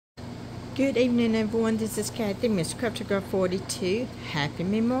Good evening, everyone. This is Kathy, Miss Crafty Girl 42. Happy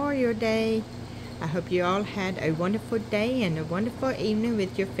Memorial Day. I hope you all had a wonderful day and a wonderful evening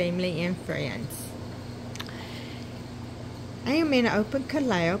with your family and friends. I am in an open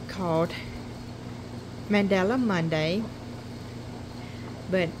collab called Mandela Monday,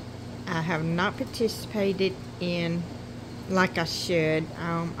 but I have not participated in like I should.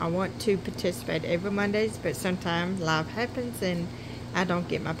 I want to participate every Mondays, but sometimes life happens and I don't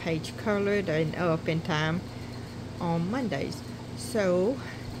get my page colored and up in time on Mondays. So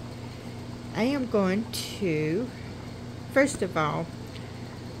I am going to, first of all,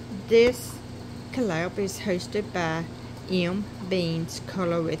 this collab is hosted by M Beans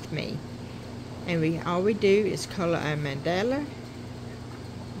Color With Me. And all we do is color a mandala.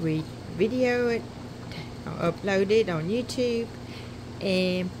 We video it, upload it on YouTube,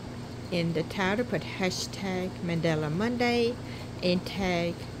 and in the title put hashtag Mandela Monday and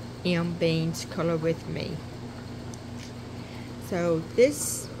tag M Beans Color With Me. So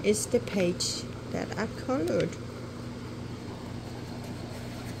this is the page that I colored.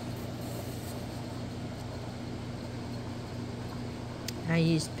 I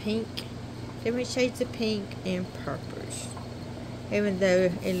used pink, different shades of pink and purples, even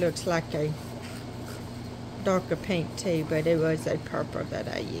though it looks like a darker pink too, but it was a purple that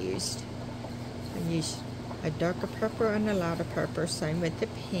I used. I used a darker purple and a lighter purple, same with the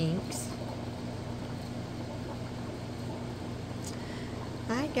pinks.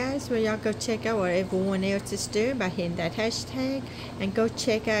 Alright guys, well y'all go check out what everyone else is doing by hitting that hashtag, and go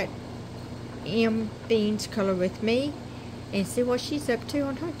check out M Beans Color With Me and see what she's up to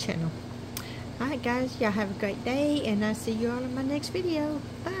on her channel. Alright guys, y'all have a great day, and I'll see you all in my next video.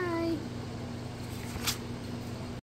 Bye!